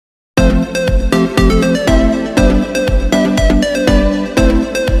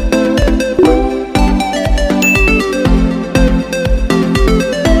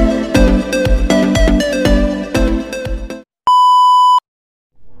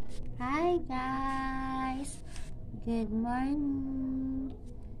Hi guys! Good morning!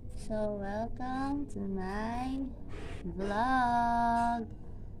 So welcome to my vlog.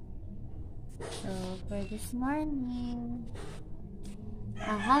 So for this morning,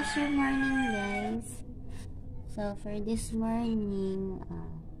 how's your morning guys? So for this morning,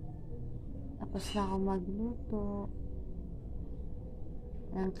 tapos na ako magluto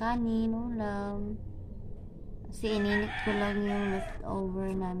ng kanin, ulam. Kasi ininit ko lang yung leftover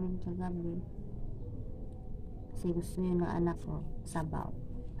namin kagabi. Kasi gusto yun ng anak ko, sabaw.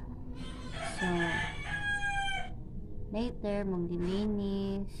 So, later,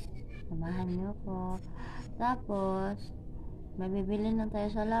 maglilinis. Samahan niyo ko. Tapos, mabibili lang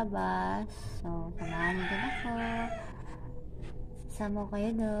tayo sa labas. So, samahan niyo din ako. Sama ko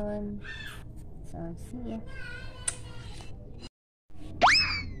kayo doon. So, see ya.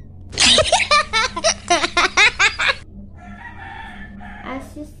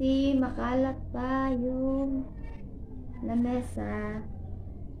 As you see, makalat pa yung lamesa.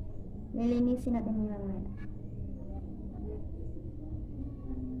 Nilinisin natin yung mamaya.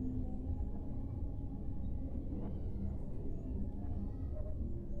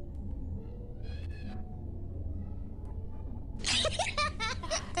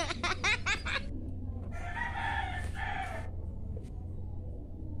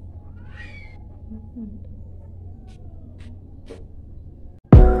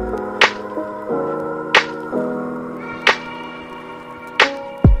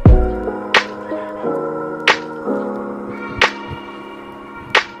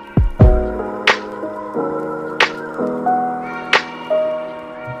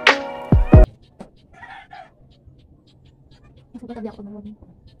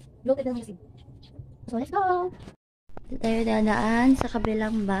 So, let's go! Dito tayo dadaan sa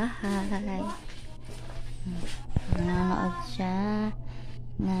kabilang bahay. Nanonood siya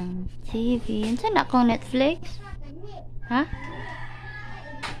ng TV. Saan akong Netflix? Ha?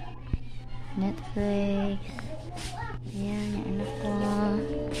 Netflix. Ayan, yung anak ko.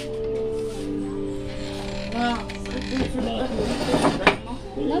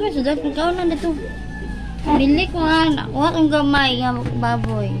 Wala ba? Sudah kong ikaw lang dito. Bili ko nga. Nakuha kong gamay nga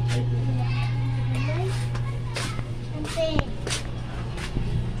baboy.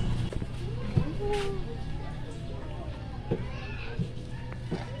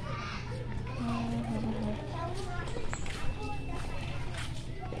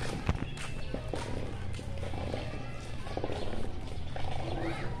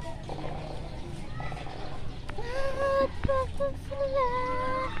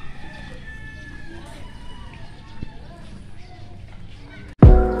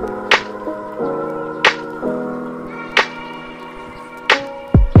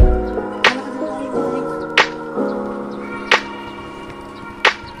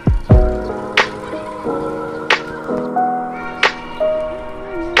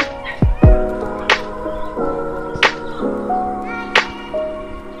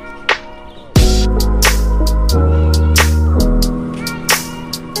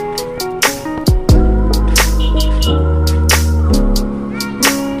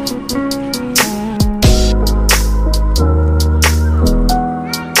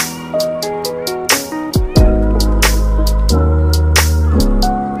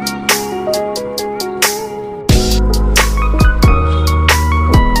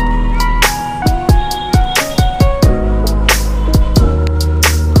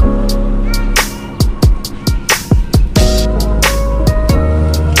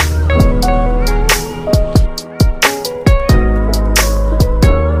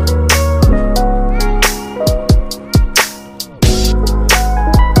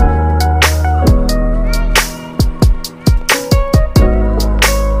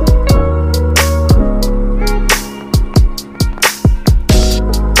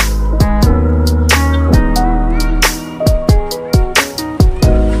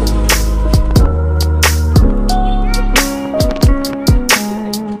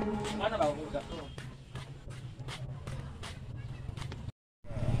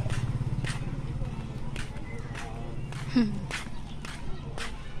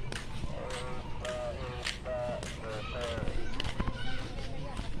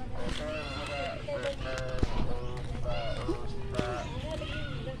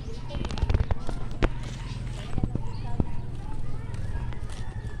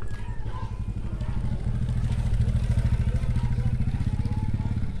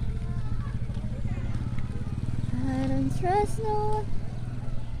 Trust no one.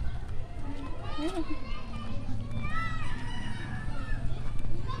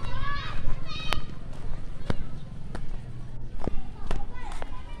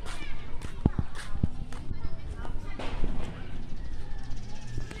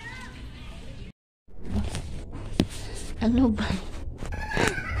 Ano ba?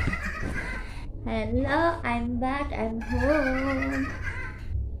 Hello, I'm back. I'm home.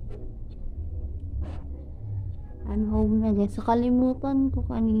 I'm home na guys. So, kalimutan ko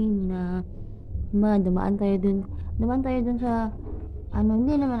kanina. Dumaan tayo dun. Dumaan tayo dun sa,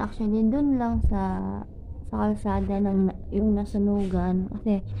 hindi naman actually, dun lang sa kalsada ng yung nasunugan.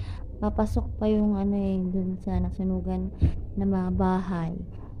 Kasi, papasok pa yung dun sa nasunugan na mga bahay.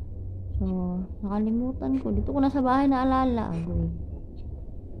 So, nakalimutan ko. Dito ko na sa bahay naalala. Agoy.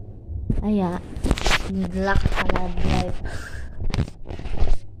 Aya, nag-lock pala drive.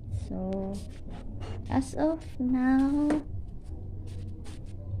 So, as of now,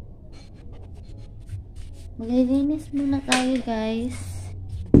 maglilinis muna tayo guys.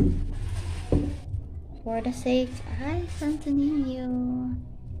 For the sake, hi Santo Niño.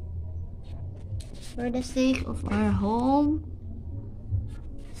 For the sake of our home.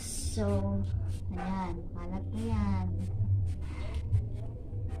 So, ayan, kalat na yan.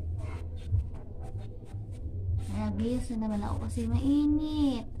 Nabihis na naman ako kasi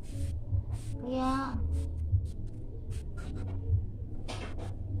mainit. Kaya,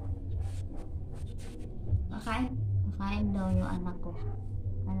 makain daw yung anak ko.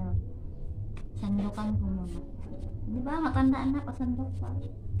 Sandukan ko muna. Di ba, matandaan na, pasandok pa.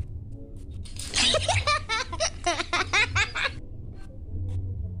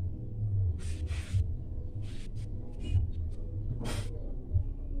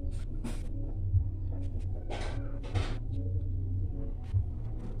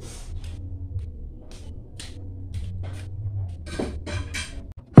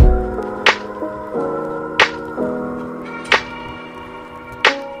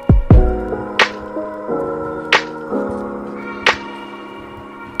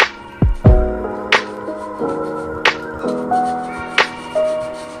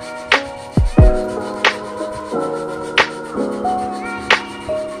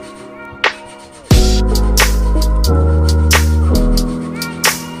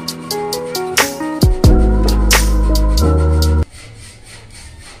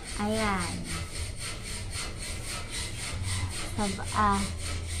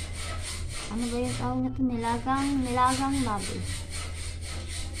 Ano ba yung tawag nito? Nilagang labas.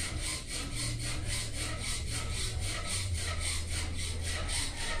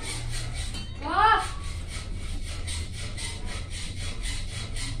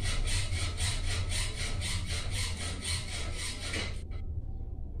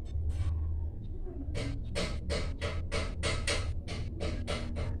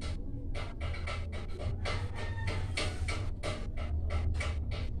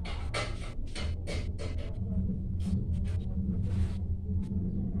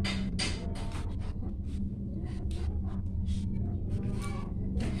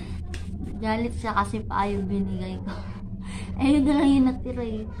 Galit siya kasi paayong binigay ko. Ayun na lang yung natira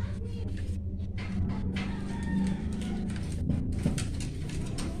eh.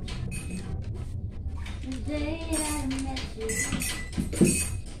 The day I met you,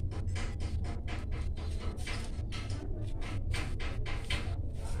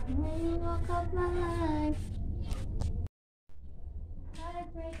 when you woke up my life,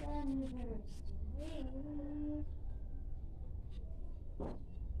 heartbreak anniversary.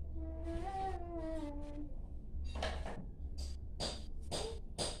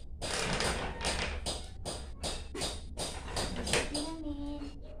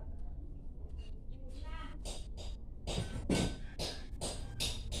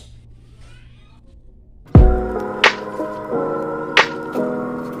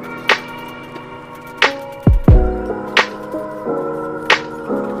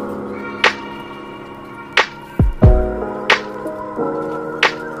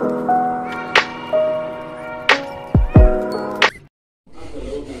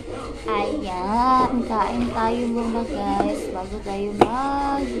 Ayan, kain tayo muna guys bago tayo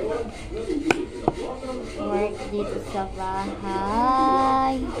work dito sa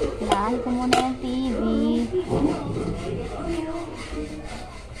bahay. Kinahin ko muna yung TV.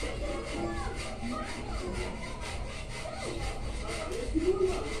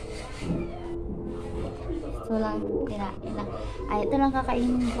 Ito lang, kinain lang. Ay, ito lang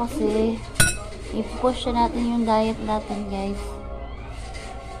kakainin ko kasi i-push natin yung diet natin guys.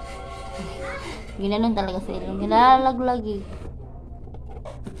 Ginanon talaga sa ilong. Ginalaglag eh.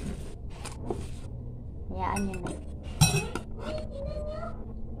 Hayaan nyo na.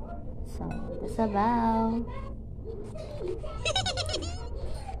 So, ito sabaw.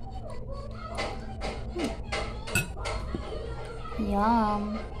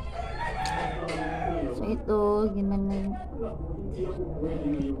 Yum. So, ito, ginanon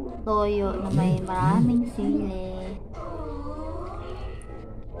toyo na may maraming sili.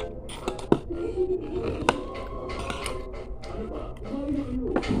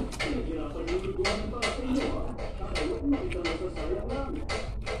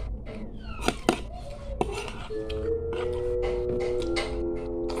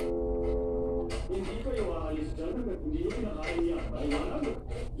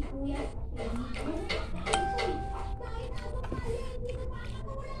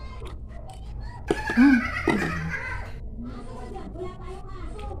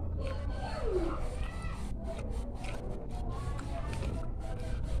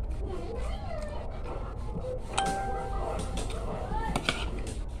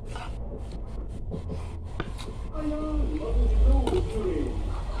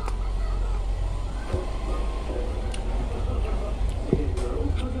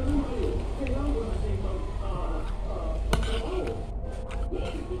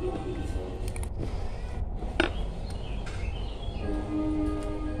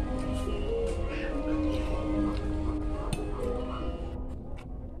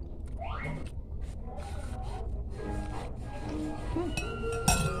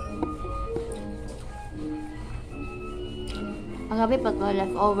 Ang gabi pa to,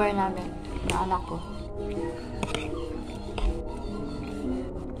 leftover namin na anak ko.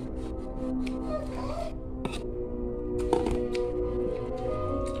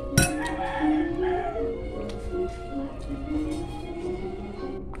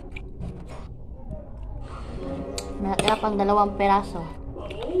 Natira pang 2 peraso.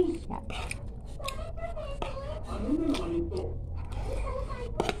 Yan.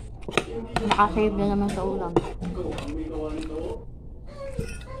 Nakasave na naman sa ulam.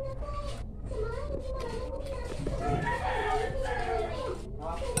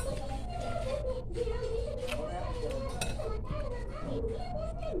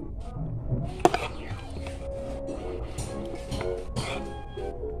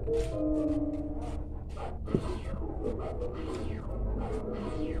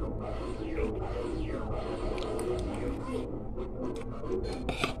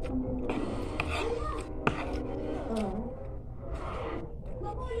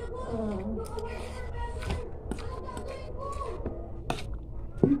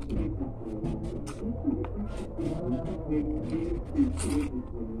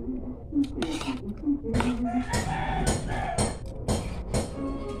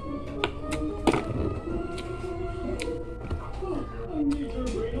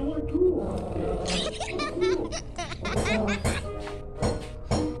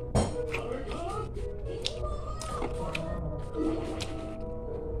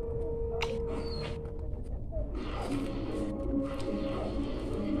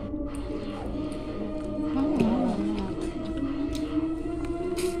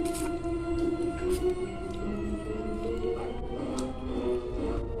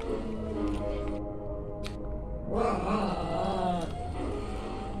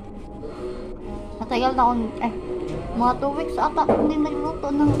 Matagal na akong, mga 2 weeks ata hindi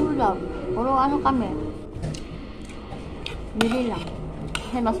nagluto ng ulam. Puro ano kami. Bili lang.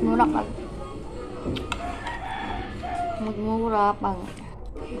 Kasi mas mura pag magmura pag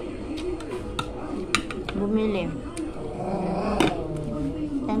bumili.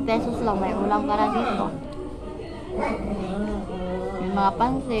 10 pesos lang, may ulam ka na dito. Yung mga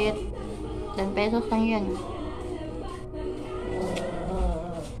pansit, 10 pesos lang yun.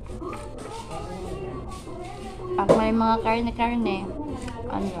 Pag may mga karne-karne,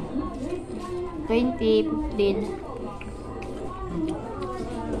 ano, 20, 15.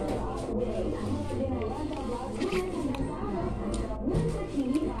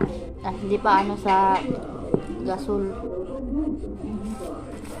 At hindi pa ano sa gasol.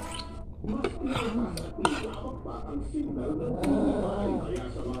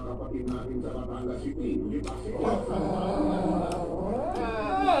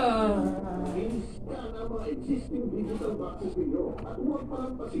 Existing digital boxes ninyo at huwag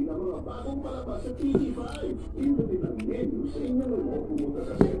palampasin ang mga bagong palabas sa TV5. Pindutin ang menu sa inyong remote, pumunta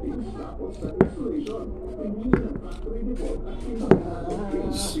sa settings, tapos sa installation. Piliin ang factory default at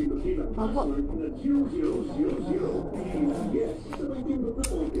pindutin ang password na 0000. Piliin ang yes, sabay pindot na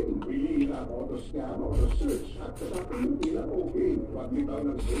OK. Piliin ang auto-scan, auto-search at saka pindutin ang OK. Pag bitaw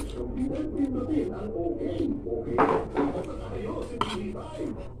ng search computer, pindutin ang OK. OK. Tapos na kayo sa TV5.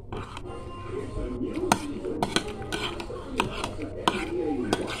 It's a new season.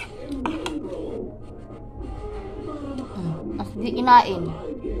 As di kinain.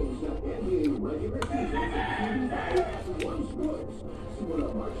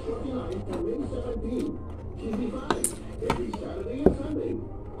 Every Saturday and Sunday.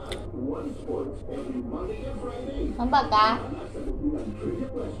 One Sports every Monday and Friday. Ang baga? Sagot nilang trivia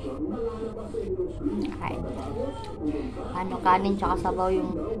question na lalabas sa inyong screen. Kain. Pagkatapos, pumunta Ano, kanin tsaka sabaw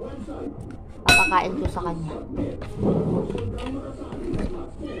yung sa website. papakain ko sa kanya. Submit. Tapos huwag kang makasali sa top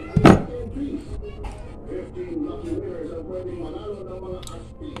 10 at entries. 15 lucky winners ang pwedeng manalo ng mga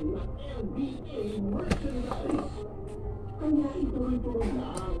astig na NBA merchandise. Kaya ituloy-tuloy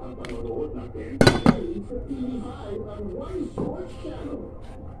lang ang panonood ng NBA sa TV5 at One Sports Channel.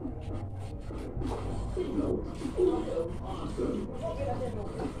 Signal, live awesome.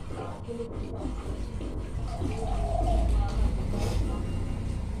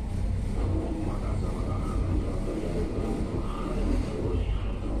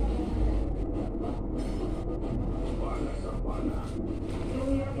 Bala sa bala.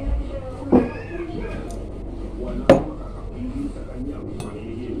 Walang makakapili sa kanyang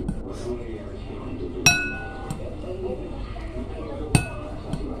paningin.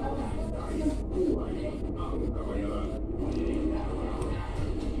 Kahit buhay ang kabayaran.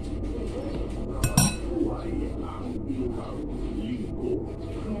 Buhay ang iluhaw, linggo,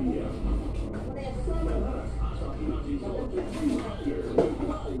 biyak. Sa lahat, asap natin sa Fire with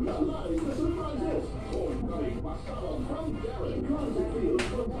live na surprises. Kung kaming pasabog from Darren Concert Field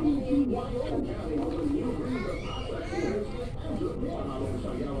from PGYO, carrying the new breed of asset singers with Angela. Panalong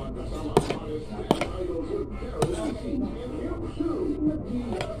sayawan kasama ang honest band idols with Darren C. and Hip 2.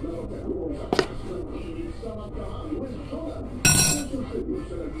 Naghihiyak na magkaroon sa cast ng inig sa magkamay with Shogun. Special tribute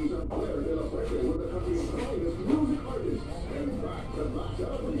sa nag-isang Claire de la Fuente with the country's finest music artists. And back-to-back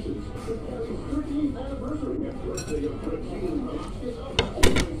celebrations. The Kelly's 13th anniversary and birthday of Regine Velasquez of the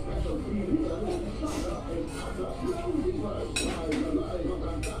special TV and Saka and Asa Music Fest. Live na live ang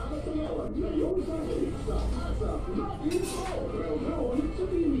kanta at sayawan ngayong Sunday sa Asa Music Fest. Well-known sa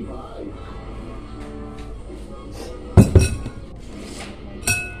TV5.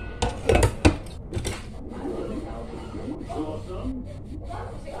 Awesome?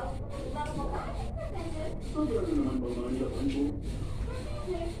 Sobrang naman ba mga nilapan ko?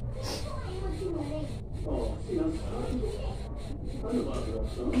 Oh, sinasabi. Ano ba,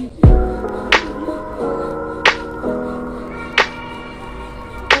 awesome?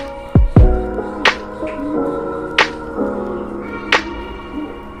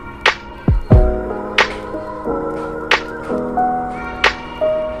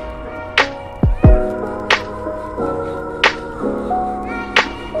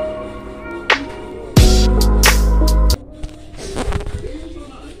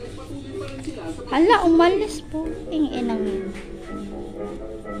 Hala, umalis po. Inang yun.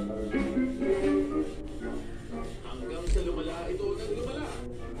 Hanggang sa lumala ito ng lumala.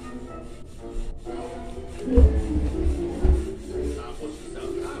 Tapos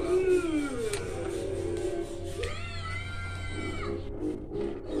isang araw.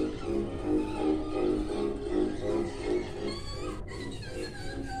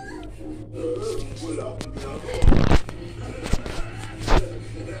 Wala akong ginagawa.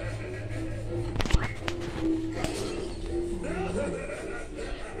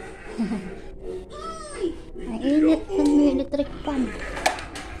 Ang init ng electric fan.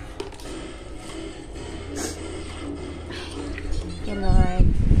 Thank you, Lord.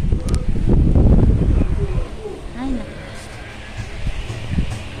 Ay, naku.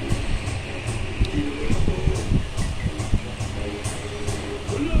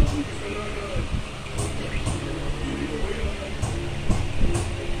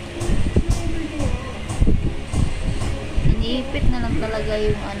 Iniipit na lang talaga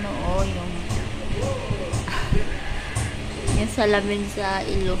yung ano, yung salamin sa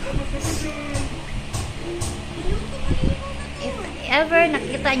ilong. If ever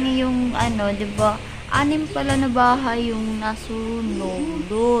nakita niyo yung ano, 'di ba? 6 pala na bahay yung nasunog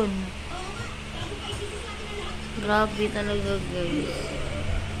doon. Grabe talaga, guys.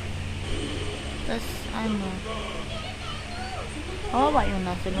 Tas ano, ba yung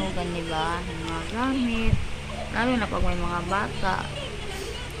nasunugan, 'di ba? Yung mga gamit, lalo na pag may mga bata.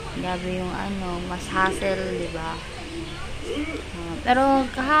 Grabe yung ano, mas hassle, 'di ba? Pero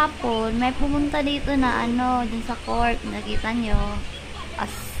kahapon may pumunta dito na ano dun sa court, nakita nyo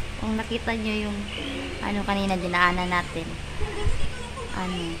kung nakita nyo yung ano kanina dinaanan natin,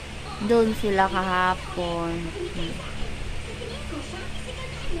 ano doon sila kahapon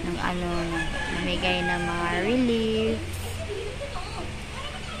ng ano namigay ng mga relief,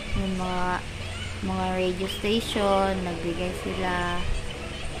 yung mga radio station nagbigay sila.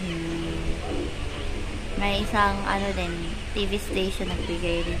 May isang ano din, TV station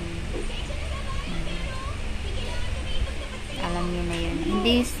nagbigay rin. Alam niyo na yun.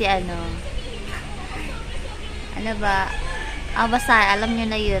 Hindi si ano ba, Basta, alam nyo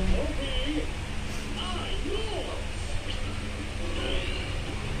na yun.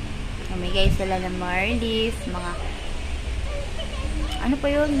 Namigay sila ng mga relief, mga ano pa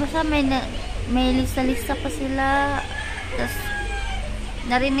yun, basta may lista-lista pa sila. Tapos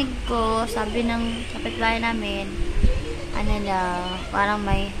narinig ko, sabi ng kapitbahay namin, ano na, parang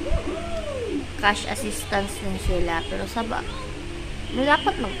may cash assistance din sila. Pero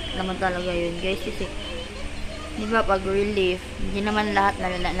dapat naman talaga yun, guys, kasi di ba pag relief, hindi naman lahat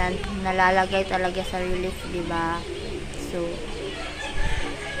nalalagay talaga sa relief, di ba? So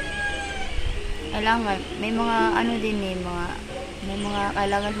kailangan may mga ano din may mga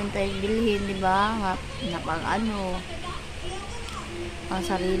kailangan din tayong bilhin, di ba? Na pang ang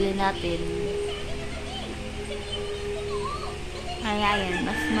sarili natin. Kaya yan,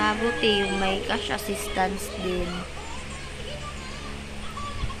 mas mabuti yung may cash assistance din.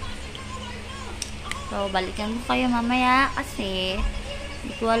 So, balikan ko kayo mamaya kasi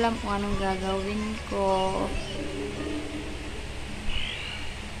hindi ko alam kung anong gagawin ko.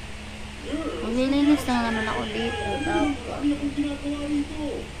 Maglilinis lang naman ako dito.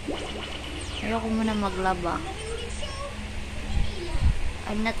 Ayoko muna maglaba.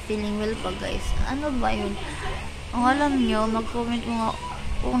 I'm not feeling well pa, guys. Ano ba yun? Kung alam nyo, mag-comment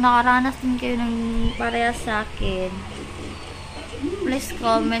kung nakaranas din kayo ng parehas sa akin. Please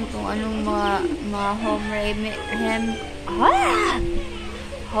comment kung anong mga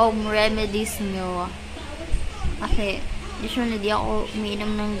home remedies nyo. Kasi usually di ako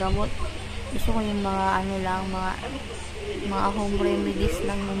umiinom ng gamot. Gusto ko yung mga mga home remedies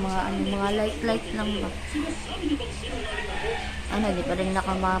lang, yung mga light lang ba. Di pa rin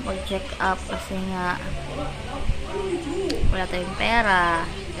makapag-check up kasi nga wala tayong pera.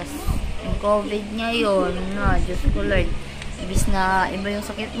 Tapos yung COVID ngayon, Diyos ko Lord, ibis na iba yung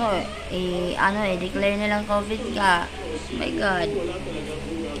sakit mo, declare nilang COVID ka. Oh my God,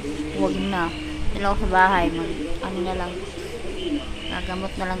 huwag na. Dala ko sa bahay, na lang,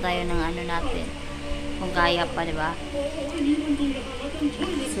 gagamot na lang tayo ng natin, kung kaya pa, diba?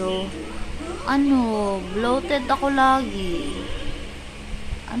 So, bloated ako lagi.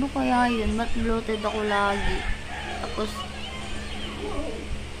 Ano kaya yun? Ba't bloated ako lagi? Tapos,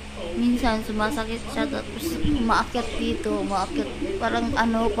 minsan sumasakit siya, tapos umaakyat dito, parang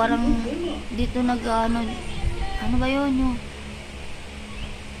dito ano ba yun yung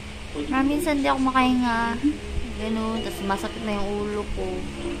minsan di ako makahinga, ganun, tapos sumasakit na yung ulo ko.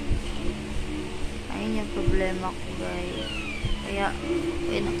 Ayun yung problema ko, guys. Kaya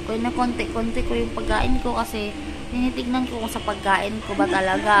konti-konti ko yung pagkain ko kasi tinitignan ko kung sa pagkain ko ba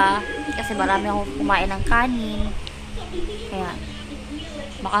talaga, kasi marami akong kumain ng kanin. Kaya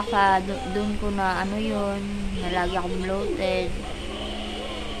baka doon ko na nalagi akong bloated.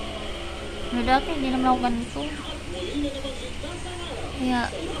 Dati hindi naman ako ganito. Kaya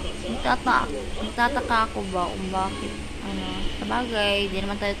nagtataka ako ba kung bakit sabagay, hindi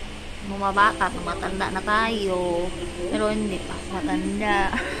naman tayo bumabata, matanda na tayo, pero hindi pa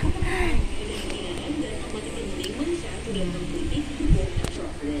matanda.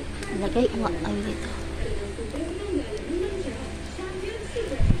 Lagay ko nga dito.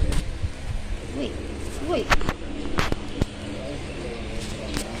 Wait.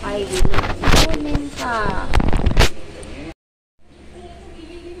 Ay, kunin ka.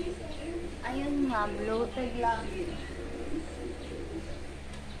 Ayun nga, bloated lagi.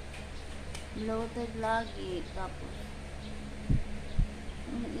 Tapos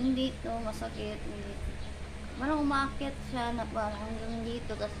hindi to masakit. Parang umaakit siya na parang hanggang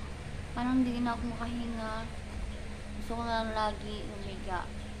dito. Tapos parang hindi na ako makahinga. Gusto ko lang lagi humiga.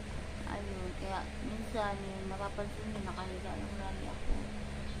 Kaya minsan yung mapapansin nyo, nakahiga lang lagi ako.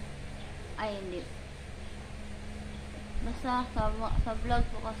 Ay, hindi. Basta sa vlog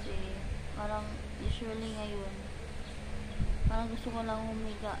ko kasi, parang usually ngayon, parang gusto ko lang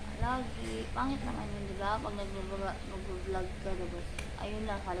humiga lagi. Pangit naman yun, diba? Pag nag-vlog ka, diba? Ayun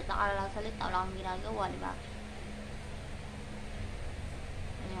lang, salita ka lang salita, wala kang ginagawa, diba?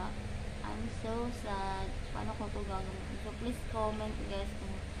 Kaya, I'm so sad. Paano ko ito gagawin? So, please comment, guys,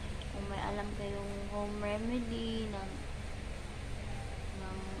 kung may alam kayong home remedy ng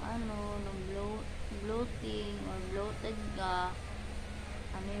bloating or bloated ka,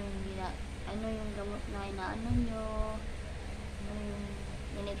 ano yung gamot na nyo, ano yung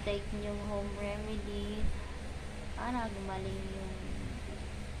minitake nyo home remedy para gumaling yung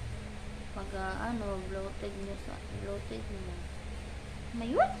bloated nyo.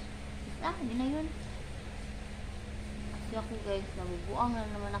 Mayun? Hindi na yun. Kasi ako, guys, nabubuang na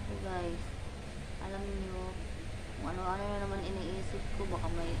naman ako, guys. Alam niyo kung ano-ano na naman iniisip ko, baka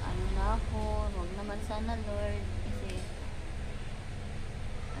may na ako, huwag naman sana, Lord, kasi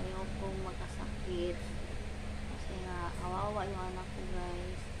ayokong magkasakit kasi nga kawawa yung anak ko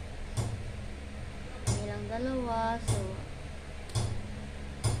guys, nilang dalawa, so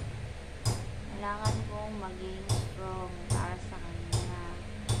kailangan kong maging strong para sa kanya.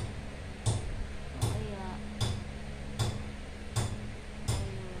 So kaya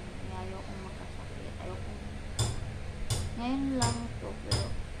ayun, ayokong magkasakit, ayokong ngayon lang to, pero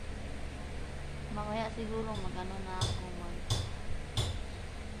mamaya siguro magano na ako,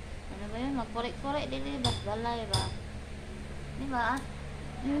 ano ba yun, magkorek-korek din bas balay ba, di ba?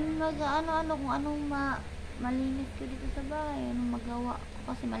 Yung mag-ano-ano kung anong malinis ko dito sa bahay, anong magawa ko,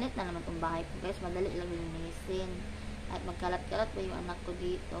 kasi maliit na naman tong bahay ko guys, madali lang linisin at magkalat-kalat pa yung anak ko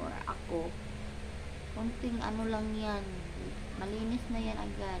dito or ako, kunting ano lang yan, malinis na yan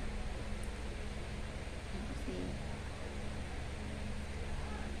agad. Kasi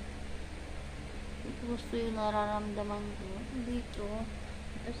ito gusto yung nararamdaman ko dito,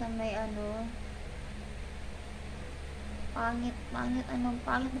 ito sa may ano, pangit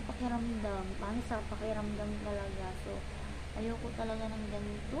na pakiramdam, pangit sa pakiramdam talaga, so ayoko talaga ng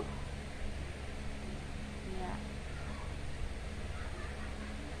ganito. Yeah.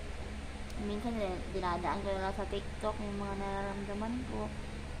 Minsan dinadaan ko lang sa TikTok yung mga nararamdaman ko,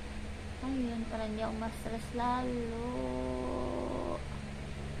 ayun, para hindi ako ma-stress lalo.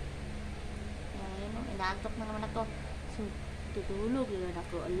 Ayun, inaantok na naman ako, so tutulog yun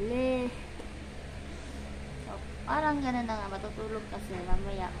ako ulit. So parang ganun na nga, matutulog kasi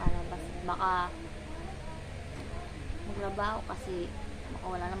mamaya para baka maglabaho kasi baka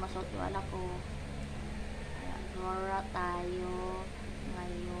wala na masuot yung anak ko. Kaya Rora tayo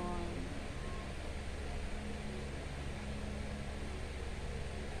ngayon.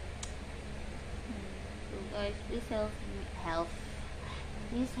 So guys, please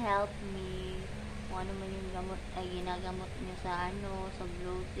help me kung ano man yung gamot ay ginagamot nyo sa ano, sa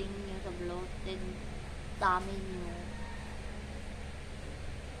bloating nyo, sa bloated tummy nyo.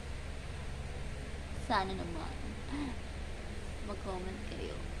 Sana naman mag-comment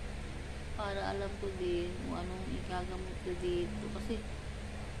kayo para alam ko din kung anong igagamot ko dito, kasi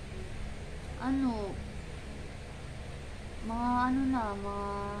ano, mga ano na,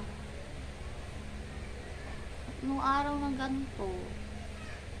 mga tatlong araw ng ganito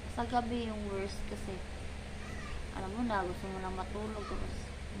sa gabi yung worst, kasi alam mo na, gusto mo lang matulog, tapos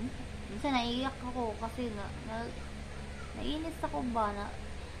minsan naiiyak ako kasi naiinis ako ba na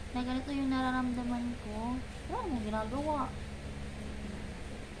ganito yung nararamdaman ko, wala mo ginagawa,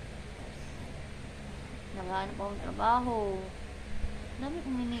 naghahanap akong trabaho, dami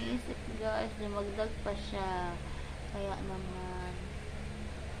kong iniisip guys, lumagdag pa siya, kaya naman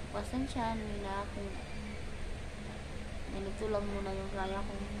pasensyahan nila kung ganito lang muna yung kaya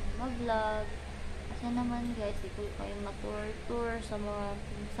kong mag-vlog, kasi naman guys, ito kayo ma-tour sa mga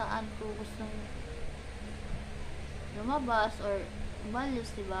kung saan ko gustong lumabas or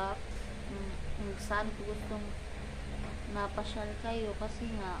values, diba? Kung saan ko gustong napasyal kayo, kasi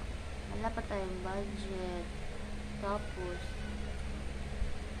nga wala pa tayong budget, tapos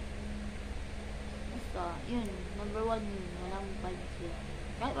basta yun, number 1 yun, walang budget,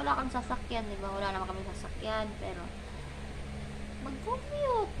 kahit wala kang sasakyan, diba? Wala naman kami sasakyan, pero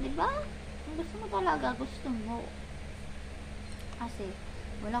mag-commute, diba? Kung gusto mo talaga, gusto mo, kasi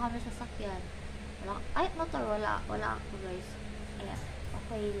wala kami sasakyan, kahit motor, wala ako guys, kaya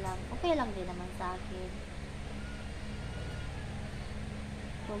okay lang din naman sa akin.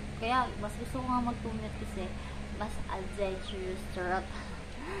 So, kaya mas gusto ko nga mag-commute kasi mas adventurous, charot.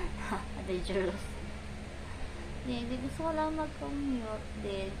 Adventurous. Hindi gusto ko lang mag-commute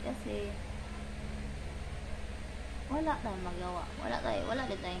din kasi wala tayong magawa, wala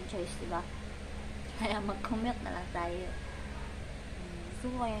din tayong choice, diba? Kaya mag-commute na lang tayo. Gusto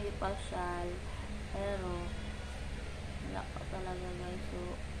ko kayong ipasyal, pero wala pa talaga guys. So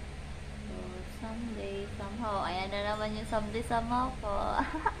someday, somehow, ayan na naman yung someday, somehow ko.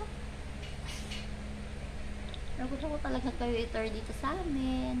 Pero gusto ko talaga kayo i-tour dito sa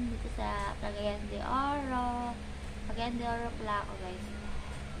amin, dito sa Cagayan de Oro pala ako guys,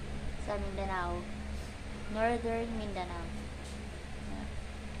 sa Mindanao, Northern Mindanao.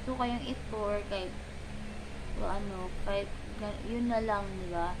 Gusto kayong i-tour kahit yun na lang,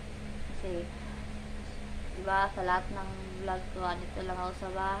 diba? Kasi diba, sa lahat ng vlog ko, dito lang ako sa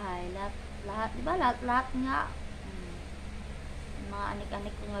bahay, lahat, diba, lahat nga, mga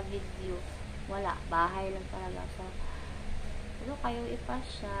anik-anik ko nga video, wala, bahay lang talaga. So gusto kayo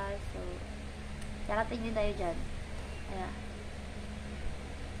ipasyal, so darating din tayo dyan. Kaya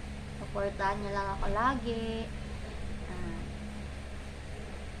supportahan nyo lang ako lagi,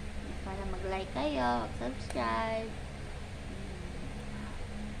 sana mag-like kayo, mag-subscribe,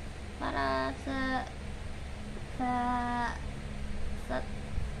 para sa sa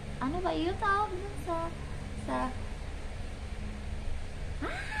ano ba yung tawag dun sa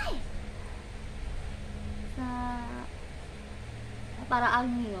ay sa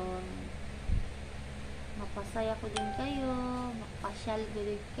paraan yun, mapasaya ko din kayo, mapasyal ko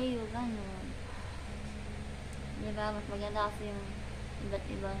din kayo, ganun. Diba, mas maganda kasi yung iba't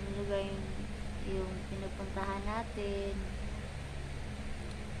ibang lugar yung pinupuntahan natin,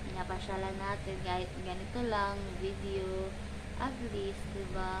 pinapasyalan natin, kahit ganito lang, video, at least,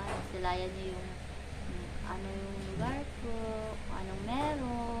 diba, nasilayan nyo yung ano yung lugar ko, kung anong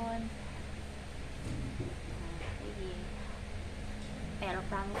meron. Sige. Pero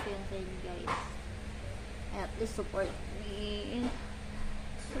promise yun sa inyo guys. At least support me.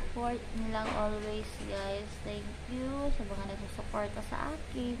 Support me lang always guys. Thank you sa mga nagsusuporta sa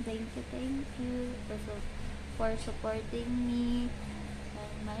akin. Thank you for supporting me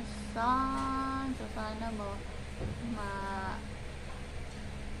and my son. So sana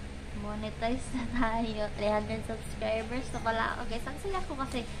monetize na tayo. 300 subscribers na pala ako guys. Ang saya ko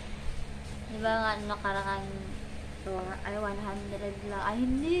kasi diba nga nakaraan 100 lang. Ay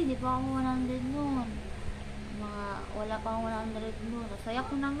hindi pa ako 100 nun. Wala pa akong 100 nun. Saya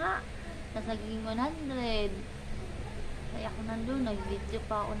ko na nga. Tapos naging 100. Saya ko nandun. Nag-video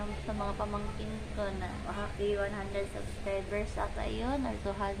pa ako sa mga pamangkin ko na happy 100 subscribers ata yun or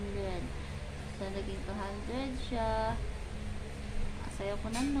 200. So naging 200 siya. Saya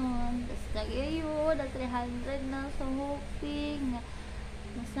ko na nun. Tapos nag-ayun na 300 na. So hoping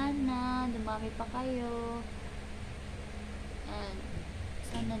na sana dumami pa kayo. And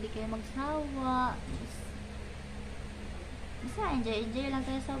sana di kayo magsawa. Basta enjoy lang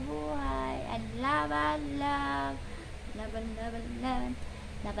kayo sa buhay. And laban lang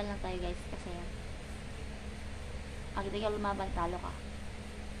tayo guys. Kasi pag di ka lumaban, talo ka.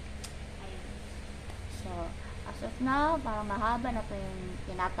 Ayun. So as of now, parang mahaba na to yung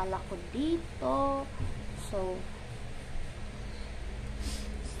tinatalak ko dito. So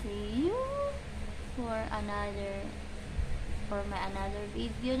see you for my another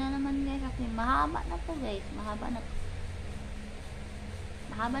video na naman guys. Kasi mahaba na to guys. Mahaba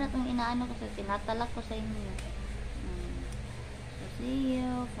na itong inaano ko. So tinatalak ko sa inyo. So see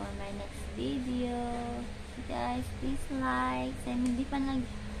you for my next video. Guys, please like. Sa hindi pa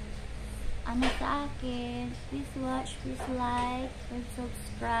sa akin, please watch, please like, please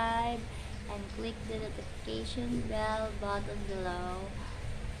subscribe, and click the notification bell button below.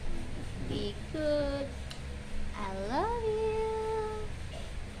 Be good.